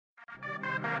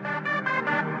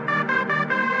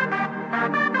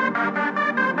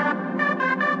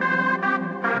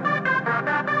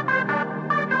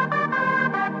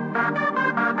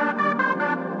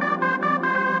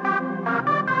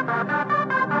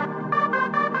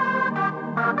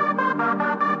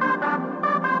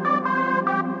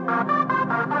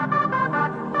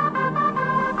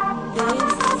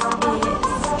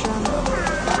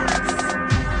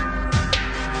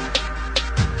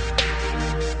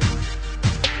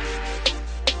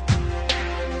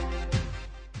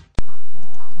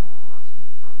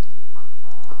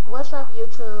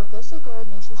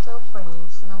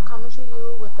Fresh, and I'm coming to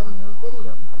you with a new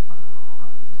video.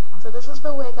 So this is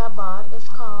the wig I bought. It's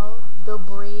called the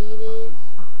Braided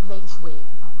Lace Wig.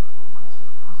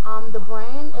 The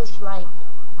brand is like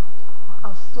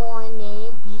a foreign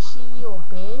name, BESHE or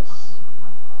BESHE.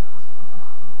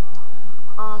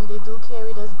 They do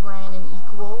carry this brand in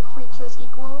Equal, Features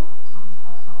Equal.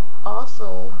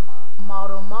 Also,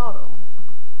 Model.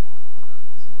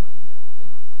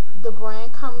 The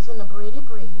brand comes in a braided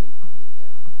braid,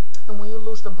 and when you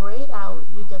lose the braid out,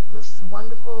 you get this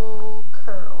wonderful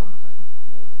curl.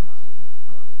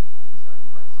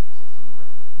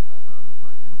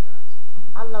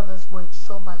 I love this wig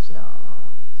so much, y'all.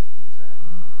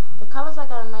 The colors I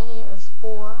got in my hair is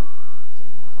 4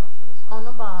 on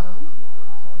the bottom,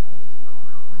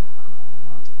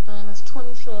 and it's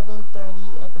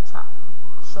 27-30 at the top.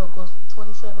 So it goes from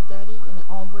 27-30 and it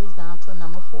ombres down to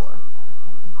number 4.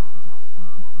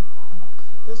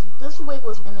 This wig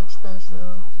was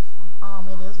inexpensive.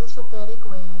 It is a synthetic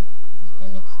wig,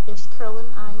 and it's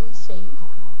curling iron safe,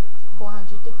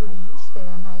 400 degrees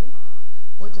Fahrenheit,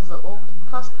 which is a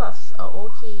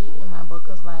okay in my book,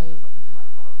 cause like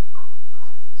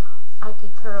I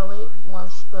could curl it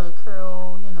once the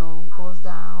curl, goes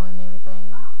down and everything.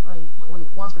 Like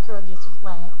once the curl gets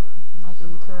flat, I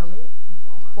can curl it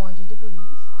 400 degrees.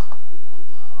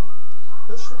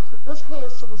 This hair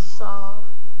is so soft,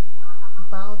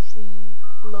 bouncy,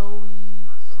 flowy,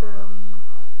 curly,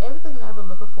 everything that I've been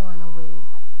looking for in a wig.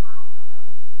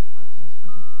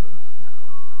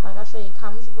 Like I say, it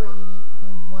comes braided,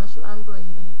 and once you unbraid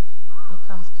it, it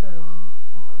comes curling.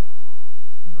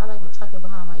 I like to tuck it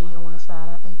behind my ear on one side.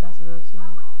 I think that's real cute.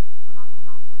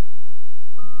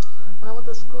 When I went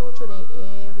to school today,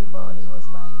 everybody was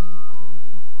like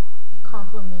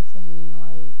complimenting me.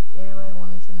 Like everybody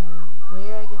wanted to know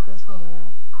where I get this hair.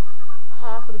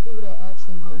 Half of the people that asked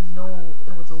me didn't know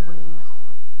it was a wig.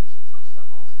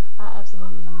 I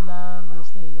absolutely love this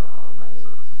hair, y'all. Like,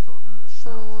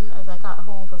 soon as I got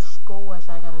home from school, I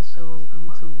said I gotta show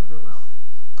YouTube this.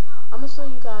 I'm gonna show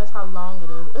you guys how long it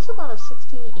is. It's about a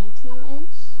 16-18 inch.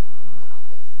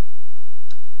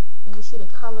 And you see the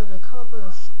color. The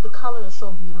color is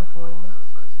so beautiful.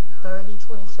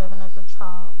 30-27 at the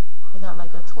top. It got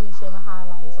like a 27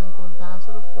 highlights and it goes down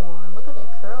to the 4. Look at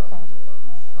that curl pattern.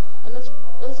 And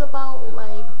it's about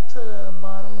like to the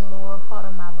bottom lower part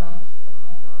of my back,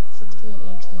 16-18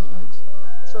 inch.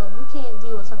 So if you can't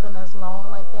deal with something that's long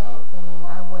like that, then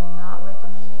I would not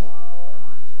recommend it.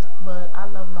 But I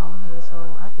love long hair, so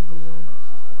I could deal.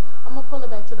 I'm gonna pull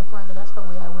it back to the front, because that's the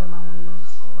way I wear my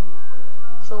wigs.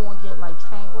 So it won't get like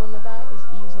tangled in the back. It's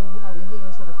easy if you have your hair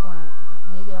to the front.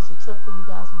 Maybe that's a tip for you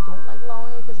guys who don't like long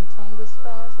hair because it tangles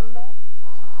fast in the back.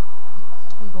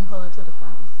 You can pull it to the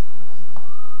front.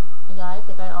 Yeah, I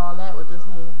think I all that with this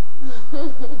hair.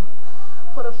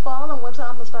 For the fall and winter,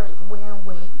 I'm going to start wearing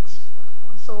wigs.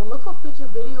 So look for future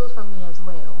videos from me as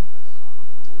well.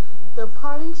 The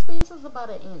parting space is about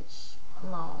 1 inch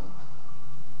long.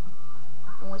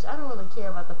 Which I don't really care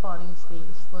about the parting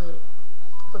space, but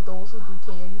for those who do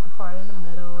care, you can part in the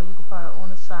middle, you can part on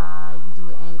the side, you do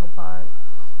an angle part.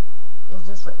 It's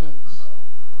just 1 inch.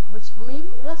 Which maybe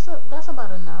that's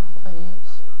about enough, 1 inch.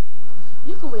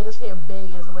 You can wear this hair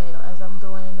big as well, as I'm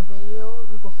doing in the video.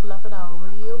 You can fluff it out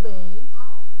real big.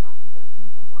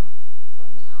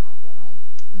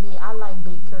 Me, I like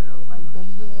big curls, like big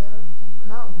hair.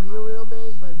 Not real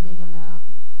big, but big enough.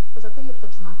 Because I think it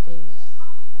fits my face.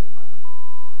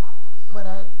 But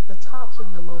the top should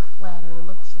be a little flatter. It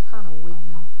looks kind of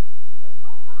wiggy.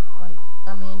 Like,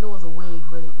 I mean, I know it's a wig,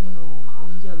 but when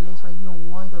you get a lace front, you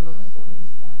don't want to look like a wig.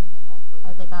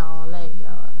 I think I all that,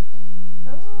 y'all.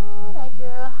 Oh, that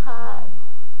girl hot.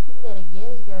 You better get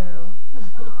it, girl.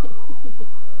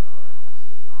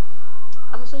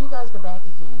 I'm going to show you guys the back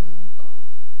again.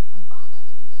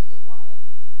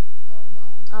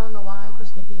 I don't know why I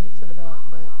pushed the head to the back,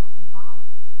 but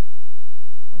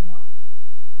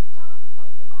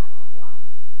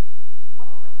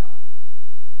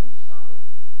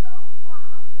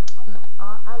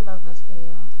I love this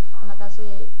hair. And like I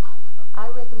said, I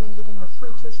recommend getting the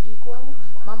Features Equal.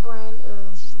 My brand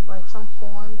is like some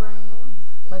foreign brand,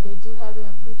 but they do have it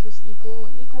in Features Equal.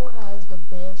 Equal has the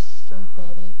best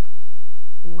synthetic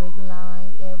wig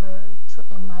line ever,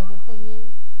 in my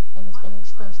opinion, and it's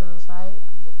inexpensive. So I,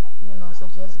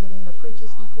 suggest getting the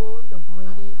Features Equal, the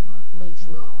braided lace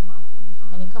wig,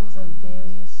 and it comes in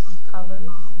various colors.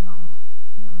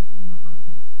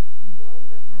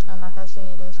 And like I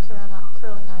said, it is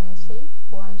curling iron safe,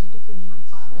 400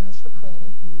 degrees, and it's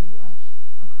synthetic weave.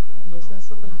 Yes, it's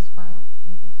a lace front.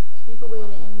 You can wear it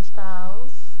in any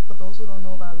styles. For those who don't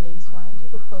know about lace fronts, you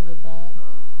can pull it back.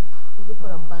 You could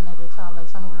put a bun at the top, like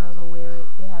some girls will wear it.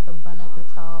 They have the bun at the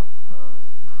top,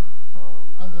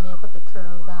 and then they'll put the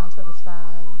curls down to the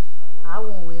side. I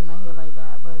won't wear my hair like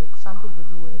that, but some people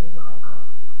do wear their hair like that.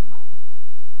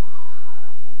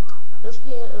 This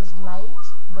hair is light,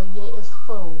 but yet it's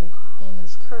full, and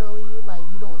it's curly, like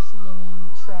you don't see any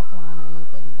track line or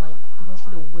anything, like you don't see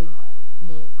the wig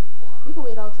net. You can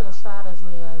wear it out to the side as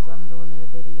well as I'm doing in the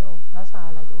video. That's how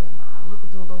I like to wear mine. You can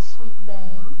do a little sweet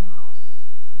bang.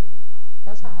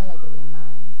 That's how I like to wear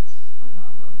mine.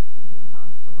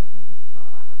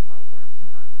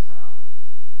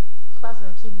 Plus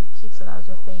it keeps it out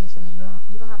your face, and then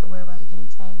you don't have to worry about it getting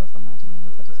tangled so much wearing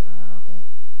it to the side like that.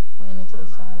 Wearing it to the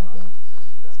side like that.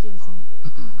 Excuse me.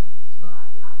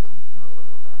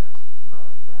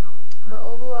 But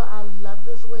overall, I love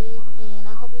this wig, and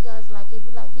I hope you guys like it. If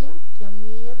you like it, give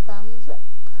me a thumbs up.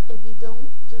 If you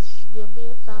don't, just give me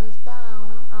a thumbs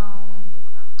down.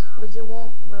 Which it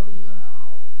won't really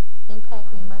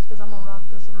impact me much because I'm gonna rock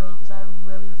this wig because I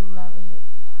really do love it.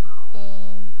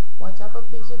 And watch out for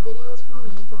future videos from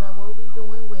me because I will be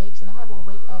doing wigs, and I have a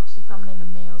wig actually coming in the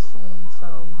mail soon.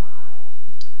 So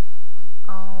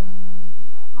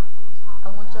I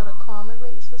want y'all to comment,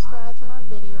 rate, subscribe to my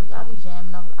video. I'm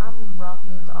jamming up. I'm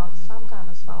rocking off some kind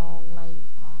of song, like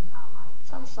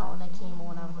some song that came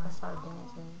on. I started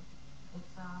dancing.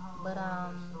 But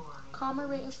comment,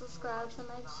 rate, and subscribe to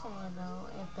my channel,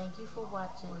 and thank you for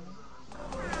watching.